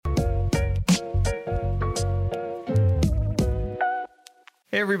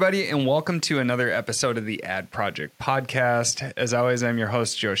Hey, everybody, and welcome to another episode of the Ad Project Podcast. As always, I'm your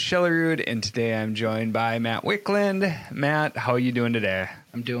host, Joe Schillerud, and today I'm joined by Matt Wickland. Matt, how are you doing today?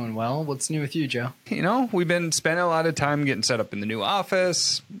 I'm doing well. What's new with you, Joe? You know, we've been spending a lot of time getting set up in the new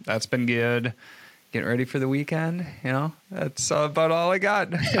office. That's been good. Getting ready for the weekend, you know, that's about all I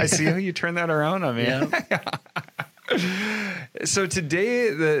got. I see how you turn that around on me. Yeah. So today,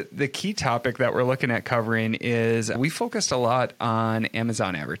 the key topic that we're looking at covering is we focused a lot on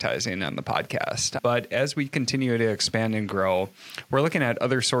Amazon advertising on the podcast. But as we continue to expand and grow, we're looking at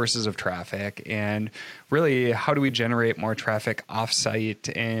other sources of traffic and really how do we generate more traffic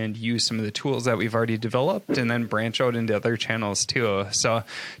offsite and use some of the tools that we've already developed and then branch out into other channels too. So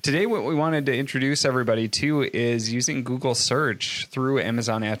today, what we wanted to introduce everybody to is using Google search through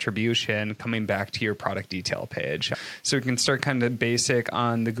Amazon attribution coming back to your product detail page. So we can start kind of basic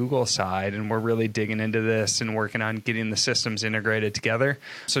on the Google side, and we're really digging into this and working on getting the systems integrated together.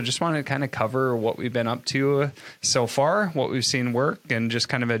 So just wanted to kind of cover what we've been up to so far, what we've seen work, and just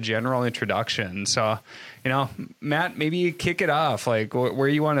kind of a general introduction. So, you know, Matt, maybe kick it off. Like, where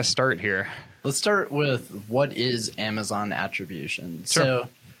you want to start here? Let's start with what is Amazon attribution. Sure. So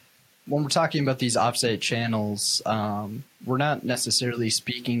when we're talking about these offsite channels, we're not necessarily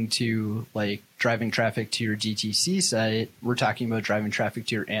speaking to like driving traffic to your DTC site. We're talking about driving traffic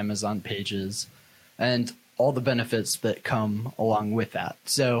to your Amazon pages and all the benefits that come along with that.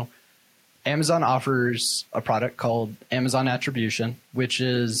 So Amazon offers a product called Amazon Attribution, which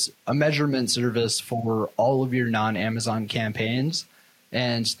is a measurement service for all of your non-Amazon campaigns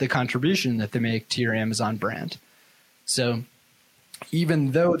and the contribution that they make to your Amazon brand. So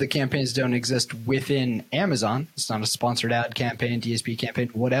even though the campaigns don't exist within Amazon, it's not a sponsored ad campaign, DSP campaign,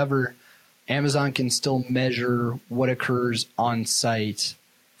 whatever, Amazon can still measure what occurs on site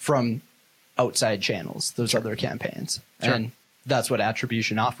from outside channels, those other campaigns. Sure. And that's what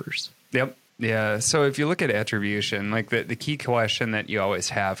attribution offers. Yep. Yeah. So if you look at attribution, like the key question that you always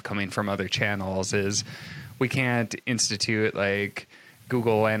have coming from other channels is we can't institute like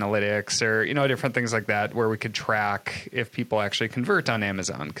Google Analytics or, you know, different things like that where we could track if people actually convert on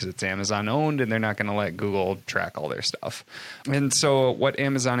Amazon because it's Amazon owned and they're not going to let Google track all their stuff. And so what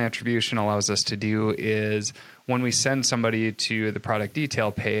Amazon attribution allows us to do is when we send somebody to the product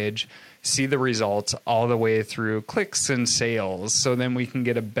detail page, see the results all the way through clicks and sales. So then we can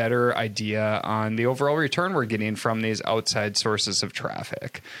get a better idea on the overall return we're getting from these outside sources of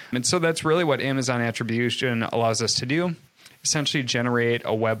traffic. And so that's really what Amazon attribution allows us to do. Essentially generate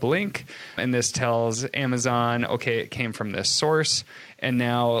a web link, and this tells Amazon, okay, it came from this source, and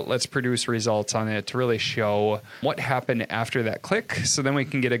now let's produce results on it to really show what happened after that click, so then we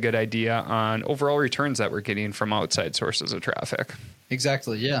can get a good idea on overall returns that we're getting from outside sources of traffic.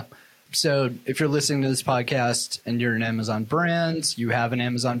 Exactly, yeah. So if you're listening to this podcast and you're an Amazon brand, you have an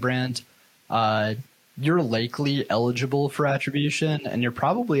Amazon brand, you're likely eligible for attribution, and you're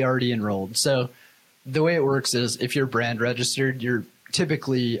probably already enrolled. So the way it works is if you're brand registered, you're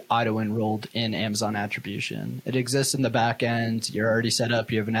typically auto-enrolled in Amazon attribution. It exists in the back end. You're already set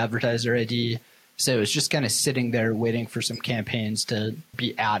up. You have an advertiser ID. So it's just kind of sitting there waiting for some campaigns to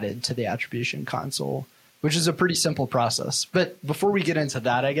be added to the attribution console, which is a pretty simple process. But before we get into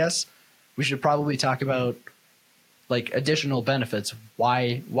that, I guess we should probably talk about like additional benefits.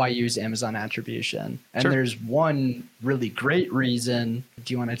 Why use Amazon attribution? And Sure. There's one really great reason.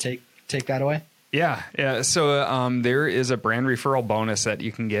 Do you want to take that away? Yeah. So there is a brand referral bonus that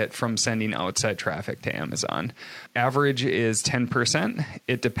you can get from sending outside traffic to Amazon. Average is 10%.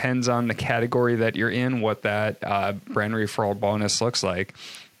 It depends on the category that you're in, what that brand referral bonus looks like.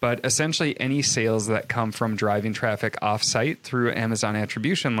 But essentially, any sales that come from driving traffic offsite through Amazon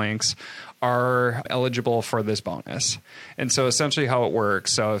attribution links are eligible for this bonus. And so essentially how it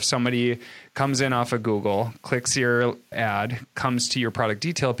works, so if somebody comes in off of Google, clicks your ad, comes to your product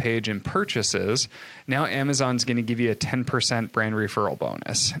detail page and purchases, now Amazon's going to give you a 10% brand referral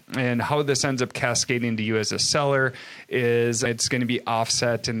bonus. And how this ends up cascading to you as a seller is it's going to be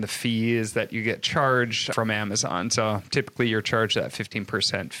offset in the fees that you get charged from Amazon. So typically you're charged that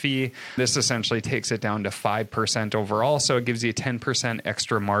 15% fee. This essentially takes it down to 5% overall. So it gives you a 10%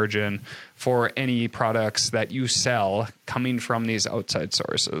 extra margin for any products that you sell coming from these outside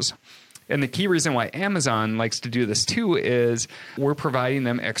sources. And the key reason why Amazon likes to do this too is we're providing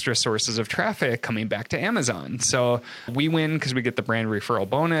them extra sources of traffic coming back to Amazon. So we win because we get the brand referral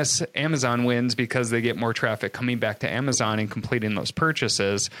bonus. Amazon wins because they get more traffic coming back to Amazon and completing those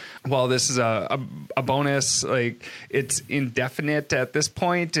purchases. While this is a bonus, like it's indefinite at this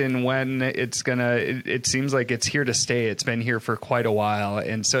point, and when it's it seems like it's here to stay. It's been here for quite a while.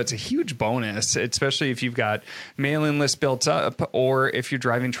 And so it's a huge bonus, especially if you've got mailing list built up or if you're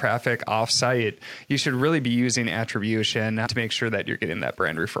driving traffic off-site. You should really be using attribution to make sure that you're getting that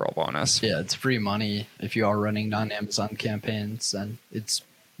brand referral bonus. Yeah, it's free money if you are running non-Amazon campaigns, and it's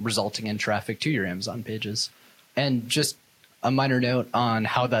resulting in traffic to your Amazon pages. And just a minor note on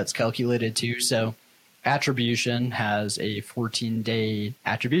how that's calculated too. So attribution has a 14-day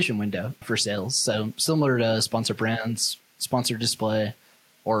attribution window for sales. So similar to sponsored brands, sponsored display,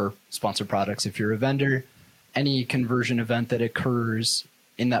 or sponsored products if you're a vendor, any conversion event that occurs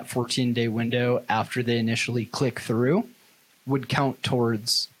in that 14-day window after they initially click through would count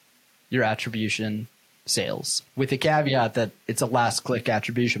towards your attribution sales, with the caveat that it's a last click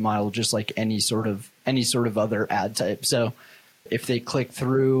attribution model, just like any sort of other ad type. So if they click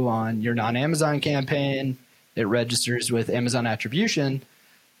through on your non-Amazon campaign, it registers with Amazon attribution,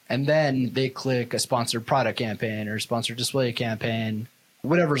 and then they click a sponsored product campaign or sponsored display campaign,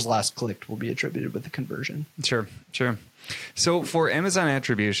 whatever's last clicked will be attributed with the conversion. Sure. So for Amazon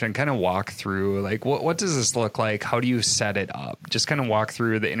attribution, kind of walk through, like, what does this look like? How do you set it up? Just kind of walk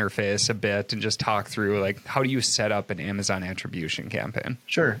through the interface a bit and just talk through, like, how do you set up an Amazon attribution campaign?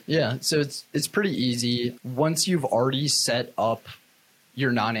 Sure. Yeah. So it's pretty easy. Once you've already set up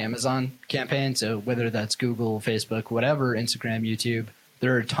your non-Amazon campaign, so whether that's Google, Facebook, whatever, Instagram, YouTube,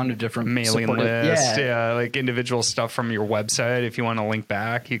 there are a ton of different mailing lists, like individual stuff from your website. If you want to link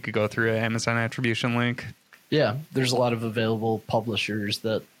back, you could go through an Amazon attribution link. Yeah, there's a lot of available publishers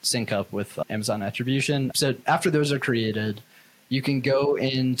that sync up with Amazon attribution. So after those are created, you can go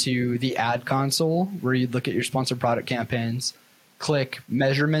into the ad console where you look at your sponsored product campaigns, click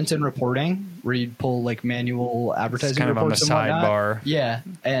measurement and reporting, where you pull like manual advertising kind reports of on the sidebar. Yeah,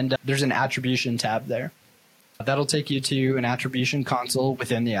 and there's an attribution tab there. That'll take you to an attribution console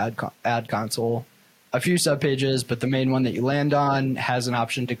within the ad console. A few subpages, but the main one that you land on has an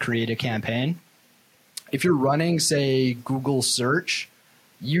option to create a campaign. If you're running, say, Google search,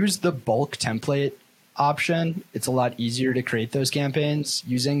 use the bulk template option. It's a lot easier to create those campaigns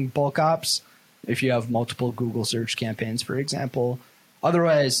using bulk ops if you have multiple Google search campaigns, for example.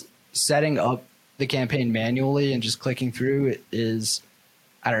 Otherwise, setting up the campaign manually and just clicking through it is,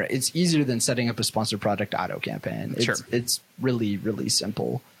 I don't know, it's easier than setting up a sponsored product auto campaign. It's really, really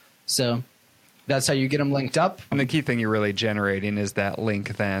simple. So that's how you get them linked up. And the key thing you're really generating is that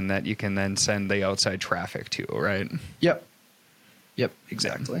link then that you can then send the outside traffic to, right? Yep,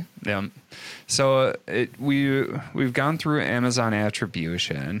 exactly. Yeah. So we've gone through Amazon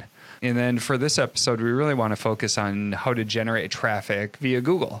attribution. And then for this episode, we really want to focus on how to generate traffic via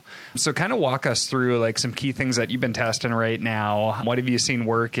Google. So kind of walk us through like some key things that you've been testing right now. What have you seen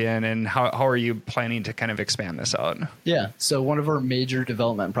work in, and how are you planning to kind of expand this out? Yeah. So one of our major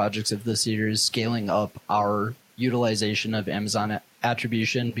development projects of this year is scaling up our utilization of Amazon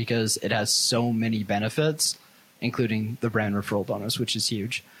attribution because it has so many benefits, including the brand referral bonus, which is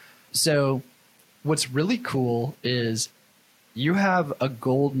huge. So what's really cool is you have a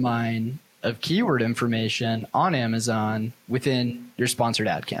gold mine of keyword information on Amazon within your sponsored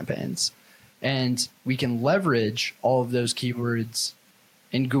ad campaigns. And we can leverage all of those keywords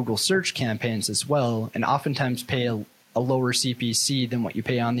in Google search campaigns as well, and oftentimes pay a lower CPC than what you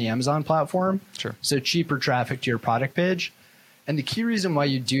pay on the Amazon platform. Sure. So cheaper traffic to your product page. And the key reason why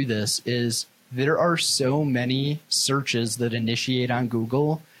you do this is there are so many searches that initiate on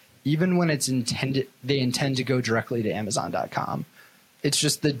Google, even when they intend to go directly to Amazon.com. It's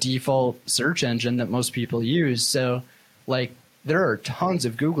just the default search engine that most people use. So like there are tons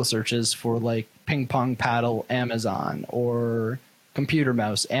of Google searches for like ping pong paddle Amazon or computer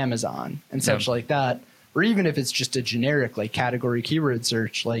mouse Amazon and such like that. Or even if it's just a generic like category keyword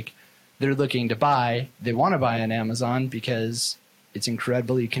search, like they're looking to buy, they want to buy on Amazon because it's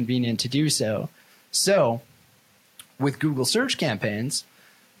incredibly convenient to do so. So with Google search campaigns,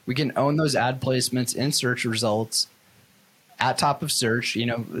 we can own those ad placements in search results at top of search,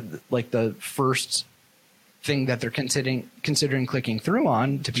 like the first thing that they're considering clicking through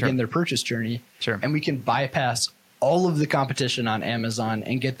on to begin their purchase journey. Sure. And we can bypass all of the competition on Amazon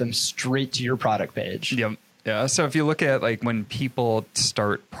and get them straight to your product page. Yep. Yeah. So if you look at like when people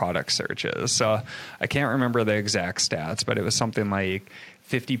start product searches, so I can't remember the exact stats, but it was something like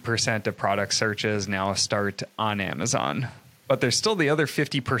 50% of product searches now start on Amazon. but there's still the other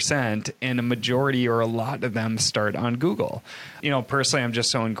 50%, and a majority or a lot of them start on Google. Personally, I'm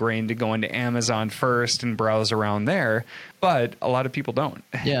just so ingrained to go into Amazon first and browse around there, but a lot of people don't.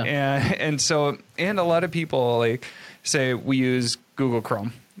 Yeah. And a lot of people like say we use Google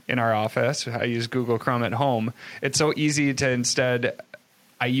Chrome in our office. I use Google Chrome at home. It's so easy to instead,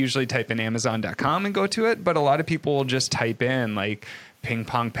 I usually type in Amazon.com and go to it, but a lot of people will just type in like ping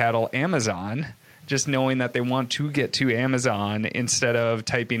pong paddle Amazon, just knowing that they want to get to Amazon instead of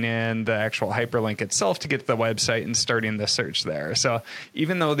typing in the actual hyperlink itself to get to the website and starting the search there. So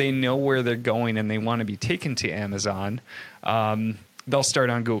even though they know where they're going and they want to be taken to Amazon, they'll start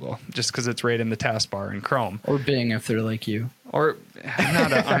on Google just because it's right in the taskbar in Chrome. Or Bing if they're like you. Or I'm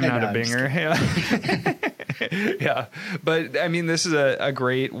not a Binger. Yeah. Yeah. But I mean, this is a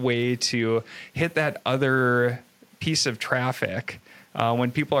great way to hit that other piece of traffic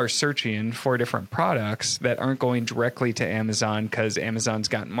when people are searching for different products that aren't going directly to Amazon because Amazon's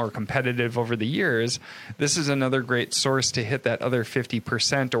gotten more competitive over the years. This is another great source to hit that other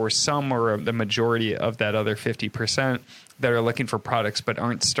 50% or some or the majority of that other 50% that are looking for products but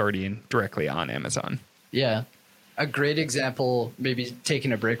aren't starting directly on Amazon. Yeah. A great example, maybe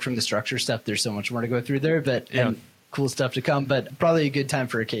taking a break from the structure stuff. There's so much more to go through there, and cool stuff to come, but probably a good time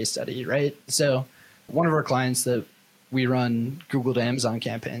for a case study, right? So one of our clients that we run Google to Amazon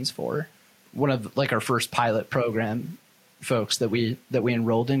campaigns for, one of like our first pilot program folks that we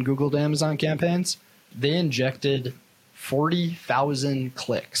enrolled in Google to Amazon campaigns, they injected 40,000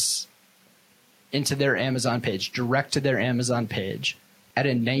 clicks into their Amazon page, direct to their Amazon page at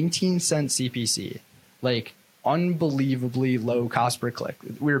a 19-cent CPC, like unbelievably low cost per click.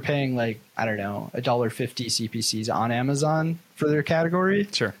 We were paying like, I don't know, $1.50 CPCs on Amazon for their category.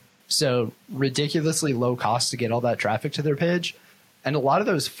 Sure. So ridiculously low cost to get all that traffic to their page. And a lot of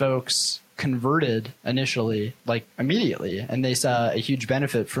those folks converted initially, like immediately, and they saw a huge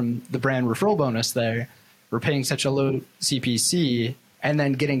benefit from the brand referral bonus there. We're paying such a low CPC and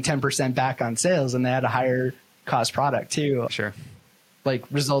then getting 10% back on sales, and they had a higher cost product too. Sure. Like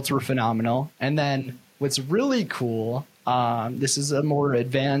results were phenomenal. And then what's really cool, this is a more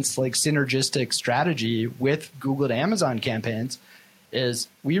advanced like synergistic strategy with Google to Amazon campaigns, is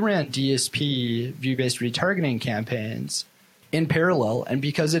we ran DSP view-based retargeting campaigns in parallel. And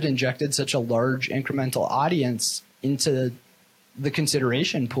because it injected such a large incremental audience into the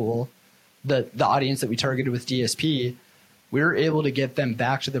consideration pool, the audience that we targeted with DSP, we were able to get them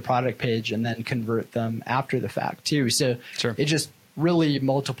back to the product page and then convert them after the fact too. So It just really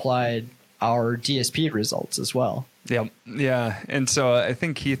multiplied our DSP results as well. Yeah. Yeah. And so I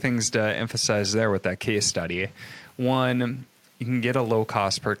think key things to emphasize there with that case study. One, you can get a low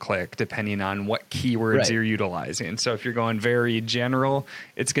cost per click depending on what keywords you're utilizing. So if you're going very general,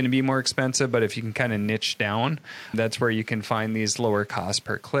 it's going to be more expensive. But if you can kind of niche down, that's where you can find these lower cost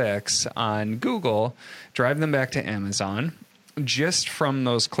per clicks on Google, drive them back to Amazon. Just from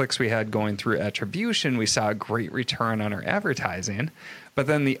those clicks we had going through attribution, we saw a great return on our advertising. But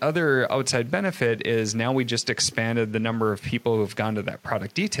then the other outside benefit is now we just expanded the number of people who have gone to that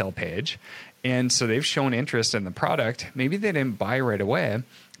product detail page. And so they've shown interest in the product. Maybe they didn't buy right away,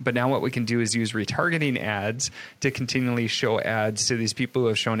 but now what we can do is use retargeting ads to continually show ads to these people who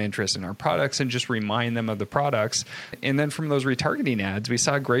have shown interest in our products and just remind them of the products. And then from those retargeting ads, we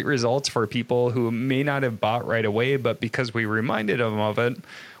saw great results for people who may not have bought right away, but because we reminded them of it,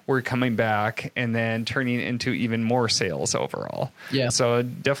 we're coming back and then turning into even more sales overall. Yeah. So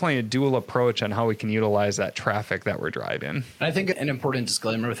definitely a dual approach on how we can utilize that traffic that we're driving. And I think an important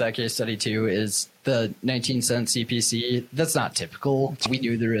disclaimer with that case study too is the 19-cent CPC. That's not typical. We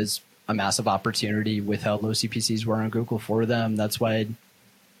knew there is a massive opportunity with how low CPCs were on Google for them. That's why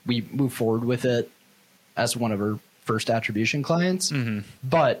we moved forward with it as one of our first attribution clients. Mm-hmm.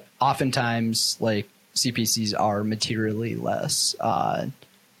 But oftentimes, like CPCs are materially less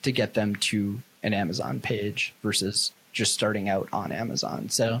to get them to an Amazon page versus just starting out on Amazon.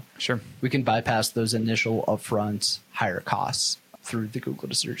 So sure, we can bypass those initial upfront higher costs through the Google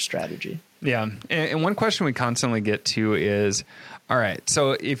to Search strategy. Yeah. And one question we constantly get to is, all right,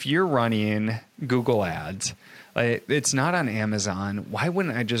 so if you're running Google ads, like, it's not on Amazon, why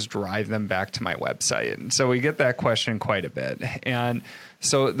wouldn't I just drive them back to my website? And so we get that question quite a bit. And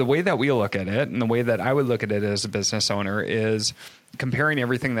so the way that we look at it, and the way that I would look at it as a business owner, is comparing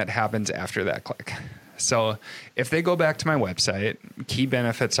everything that happens after that click. So if they go back to my website, key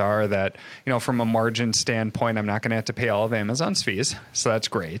benefits are that, from a margin standpoint, I'm not going to have to pay all of Amazon's fees. So that's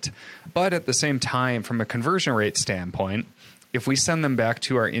great. But at the same time, from a conversion rate standpoint, If we send them back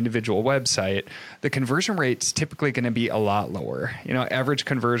to our individual website, the conversion rate's typically going to be a lot lower. Average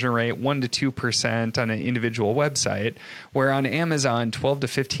conversion rate 1 to 2% on an individual website, where on Amazon 12 to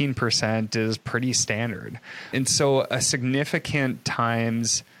 15% is pretty standard. And so a significant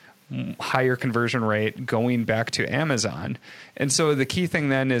times higher conversion rate going back to Amazon. And so the key thing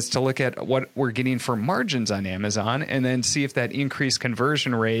then is to look at what we're getting for margins on Amazon and then see if that increased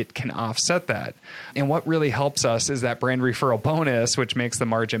conversion rate can offset that. And what really helps us is that brand referral bonus, which makes the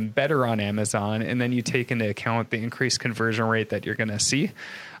margin better on Amazon. And then you take into account the increased conversion rate that you're going to see.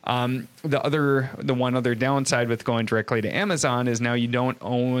 The one other downside with going directly to Amazon is now you don't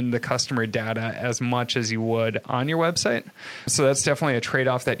own the customer data as much as you would on your website. So that's definitely a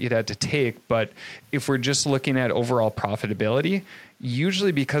trade-off that you'd have to take. But if we're just looking at overall profitability,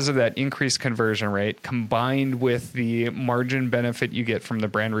 usually because of that increased conversion rate combined with the margin benefit you get from the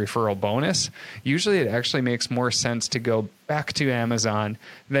brand referral bonus, usually it actually makes more sense to go back to Amazon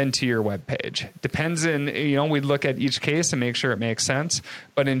than to your webpage. Depends in, we'd look at each case and make sure it makes sense.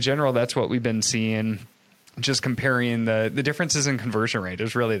 But in general, that's what we've been seeing. Just comparing the differences in conversion rate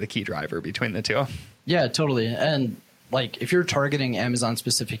is really the key driver between the two. Yeah, totally. And like if you're targeting Amazon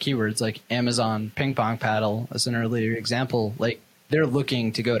specific keywords like Amazon ping pong paddle as an earlier example, like they're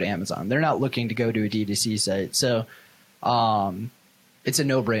looking to go to Amazon. They're not looking to go to a D2C site. So it's a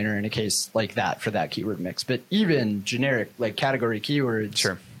no-brainer in a case like that for that keyword mix. But even generic like category keywords,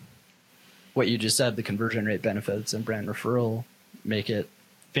 sure, what you just said, the conversion rate benefits and brand referral make it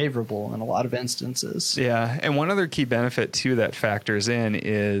favorable in a lot of instances. Yeah. And one other key benefit too that factors in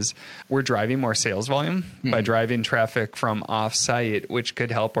is we're driving more sales volume by driving traffic from off-site, which could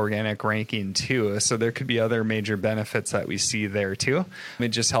help organic ranking too. So there could be other major benefits that we see there too. It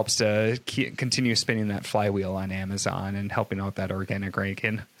just helps to continue spinning that flywheel on Amazon and helping out that organic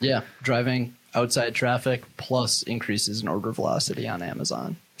ranking. Yeah. Driving outside traffic plus increases in order velocity on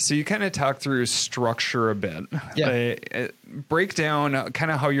Amazon. So you kind of talk through structure a bit. Yeah. Break down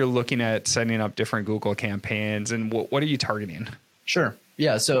kind of how you're looking at setting up different Google campaigns and what are you targeting? Sure.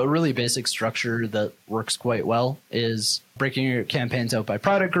 Yeah. So a really basic structure that works quite well is breaking your campaigns out by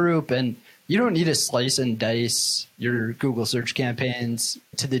product group. And you don't need to slice and dice your Google search campaigns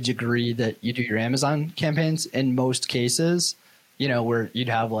to the degree that you do your Amazon campaigns in most cases, where you'd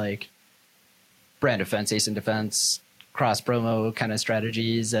have like brand defense, ASIN defense, cross promo kind of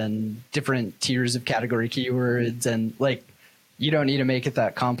strategies and different tiers of category keywords. And like, you don't need to make it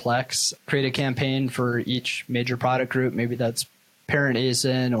that complex. Create a campaign for each major product group. Maybe that's parent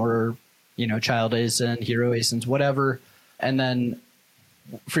ASIN or, child ASIN, hero ASINs, whatever. And then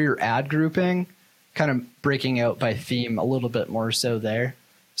for your ad grouping, kind of breaking out by theme a little bit more so there.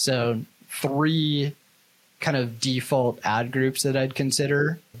 So 3 kind of default ad groups that I'd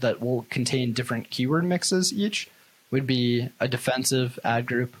consider that will contain different keyword mixes each would be a defensive ad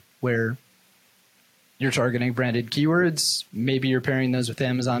group where you're targeting branded keywords. Maybe you're pairing those with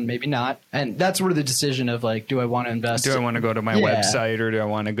Amazon, maybe not. And that's where the decision of like, do I want to invest? Do I want to go to my website or do I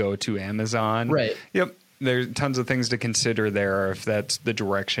want to go to Amazon? Right. Yep. There's tons of things to consider there if that's the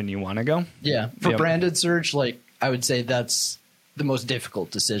direction you want to go. Yeah. For branded search, like I would say that's the most difficult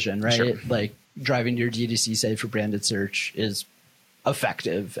decision, right? Sure. Like driving to your D2C site for branded search is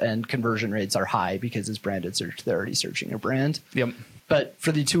effective and conversion rates are high because it's branded search. They're already searching your brand. Yep. But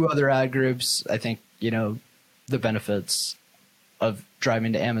for the 2 other ad groups, I think, the benefits of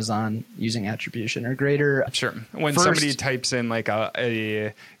driving to Amazon using attribution are greater. Sure. When somebody types in like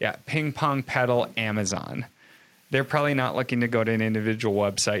a ping pong paddle Amazon, they're probably not looking to go to an individual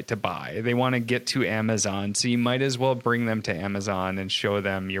website to buy. They want to get to Amazon. So you might as well bring them to Amazon and show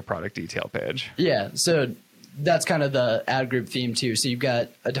them your product detail page. Yeah. So that's kind of the ad group theme too. So you've got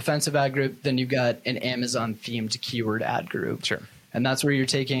a defensive ad group, then you've got an Amazon themed keyword ad group. Sure. And that's where you're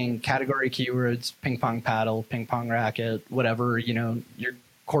taking category keywords, ping pong paddle, ping pong racket, whatever, your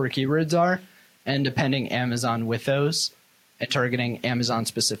core keywords are, and depending Amazon with those and targeting Amazon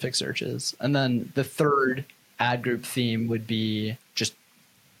specific searches. And then the third ad group theme would be just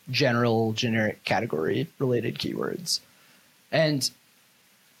generic category related keywords. And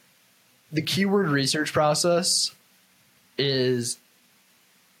the keyword research process is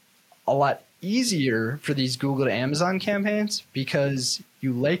a lot easier for these Google to Amazon campaigns because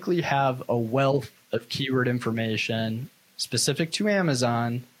you likely have a wealth of keyword information specific to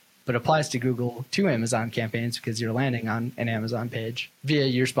Amazon, but applies to Google to Amazon campaigns because you're landing on an Amazon page via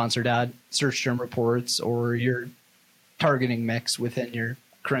your sponsored ad, search term reports, or your targeting mix within your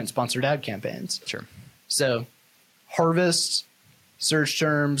current sponsored ad campaigns. Sure. So harvest search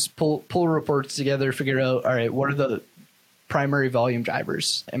terms, pull reports together, figure out, all right, what are the primary volume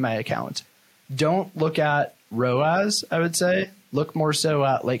drivers in my account? Don't look at ROAS, I would say. Look more so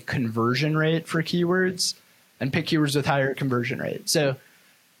at like conversion rate for keywords and pick keywords with higher conversion rate. So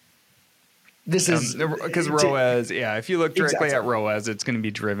this is because ROAS, if you look directly exactly. at ROAS, it's going to be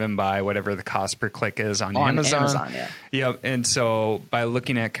driven by whatever the cost per click is on Amazon. Yep. And so by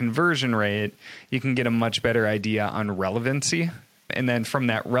looking at conversion rate, you can get a much better idea on relevancy. And then from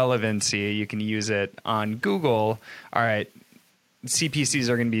that relevancy, you can use it on Google. All right, CPCs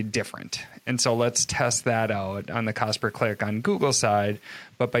are going to be different. And so let's test that out on the cost per click on Google side.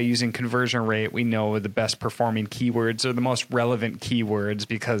 But by using conversion rate, we know the best performing keywords are the most relevant keywords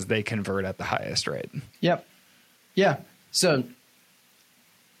because they convert at the highest rate. Yep. Yeah. So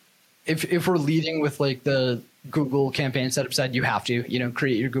if we're leading with like the Google campaign setup side, you have to,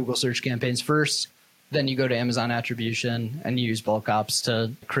 create your Google search campaigns first. Then you go to Amazon attribution and you use bulk ops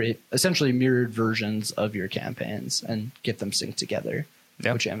to create essentially mirrored versions of your campaigns and get them synced together.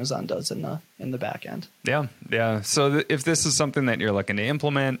 Yep. Which Amazon does in the back end. Yeah. So if this is something that you're looking to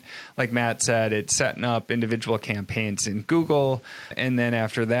implement, like Matt said, it's setting up individual campaigns in Google. And then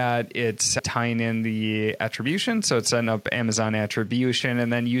after that, it's tying in the attribution. So it's setting up Amazon attribution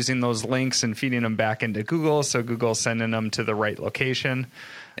and then using those links and feeding them back into Google. So Google's sending them to the right location.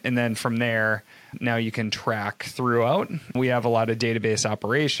 And then from there, now you can track throughout. We have a lot of database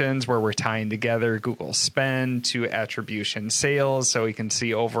operations where we're tying together Google spend to attribution sales so we can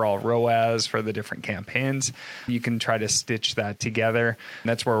see overall ROAS for the different campaigns. You can try to stitch that together.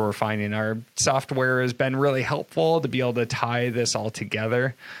 That's where we're finding our software has been really helpful to be able to tie this all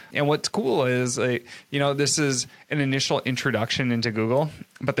together. And what's cool is, this is an initial introduction into Google,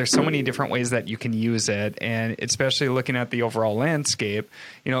 but there's so many different ways that you can use it. And especially looking at the overall landscape,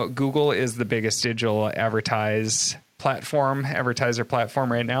 Google is the biggest digital advertiser platform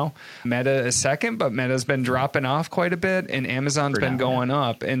right now. Meta is second, but Meta's been dropping off quite a bit and Amazon's been going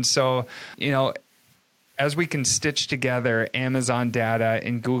up. And so, as we can stitch together Amazon data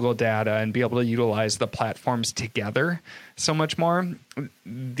and Google data and be able to utilize the platforms together so much more,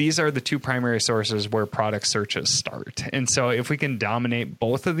 these are the two primary sources where product searches start. And so if we can dominate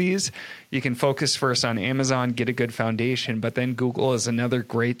both of these, you can focus first on Amazon, get a good foundation, but then Google is another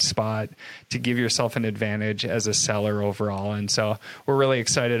great spot to give yourself an advantage as a seller overall. And so we're really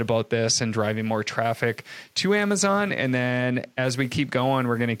excited about this and driving more traffic to Amazon. And then as we keep going,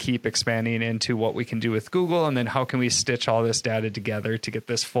 we're going to keep expanding into what we can do with Google. And then how can we stitch all this data together to get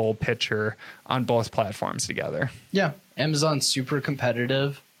this full picture on both platforms together? Yeah. Amazon's super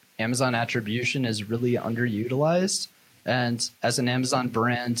competitive. Amazon attribution is really underutilized. And as an Amazon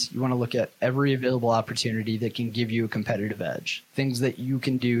brand, you want to look at every available opportunity that can give you a competitive edge, things that you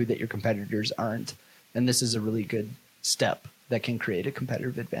can do that your competitors aren't. And this is a really good step that can create a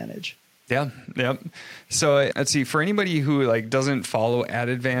competitive advantage. Yeah. So let's see, for anybody who doesn't follow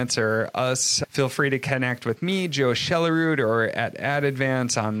AdAdvance or us, feel free to connect with me, Joe Schellerud, or at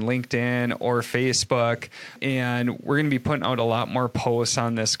AdAdvance on LinkedIn or Facebook. And we're going to be putting out a lot more posts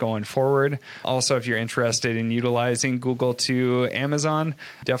on this going forward. Also, if you're interested in utilizing Google to Amazon,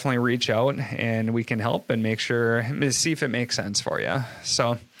 definitely reach out and we can help and see if it makes sense for you.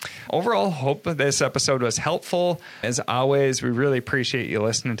 So overall, hope this episode was helpful. As always, we really appreciate you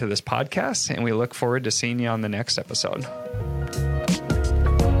listening to this podcast, and we look forward to seeing you on the next episode.